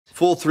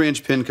full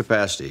 3-inch pin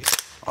capacity.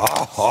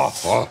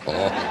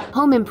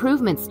 Home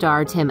Improvement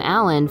star Tim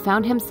Allen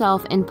found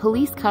himself in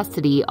police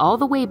custody all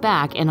the way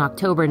back in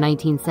October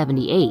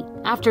 1978,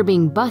 after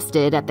being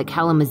busted at the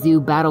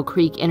Kalamazoo Battle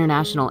Creek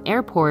International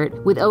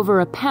Airport with over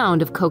a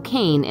pound of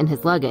cocaine in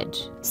his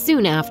luggage.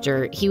 Soon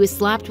after, he was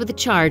slapped with a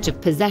charge of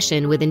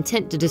possession with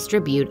intent to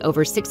distribute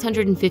over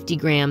 650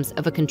 grams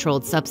of a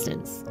controlled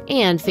substance,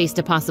 and faced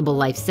a possible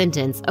life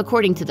sentence,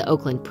 according to the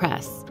Oakland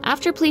Press.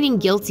 After pleading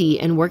guilty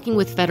and working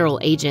with federal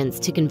agents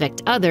to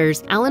convict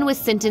others, Allen was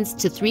sentenced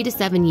to 3 to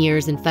 7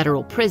 years in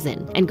federal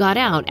prison and got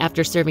out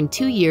after serving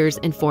 2 years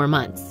and 4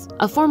 months.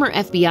 A former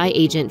FBI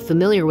agent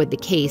familiar with the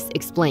case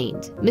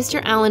explained,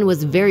 "Mr. Allen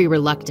was very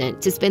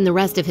reluctant to spend the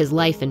rest of his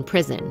life in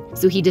prison,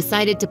 so he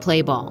decided to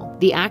play ball."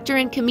 The actor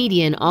and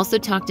comedian also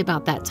talked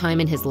about that time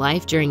in his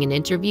life during an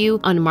interview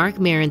on Marc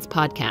Maron's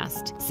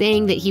podcast,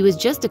 saying that he was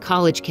just a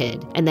college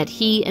kid and that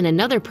he and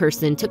another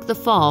person took the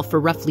fall for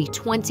roughly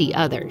 20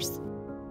 others.